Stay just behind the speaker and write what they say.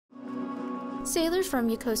Sailors from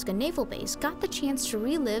Yokosuka Naval Base got the chance to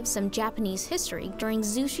relive some Japanese history during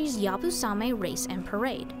Zushi's Yabusame race and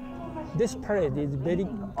parade. This parade is very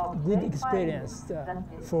good experience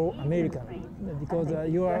for American because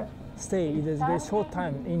your stay is a very short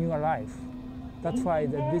time in your life. That's why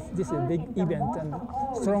this is a big event and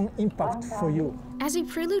strong impact for you. As a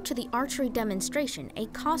prelude to the archery demonstration, a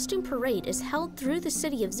costume parade is held through the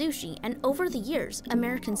city of Zushi, and over the years,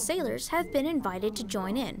 American sailors have been invited to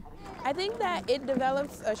join in. I think that it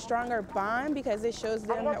develops a stronger bond because it shows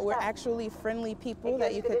them that we're actually friendly people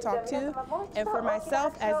that you could talk to. And for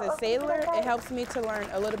myself as a sailor, it helps me to learn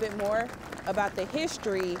a little bit more about the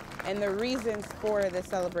history and the reasons for the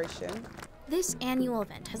celebration. This annual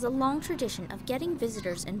event has a long tradition of getting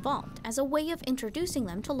visitors involved as a way of introducing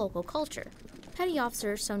them to local culture. Petty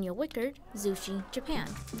Officer Sonia Wickard, Zushi, Japan.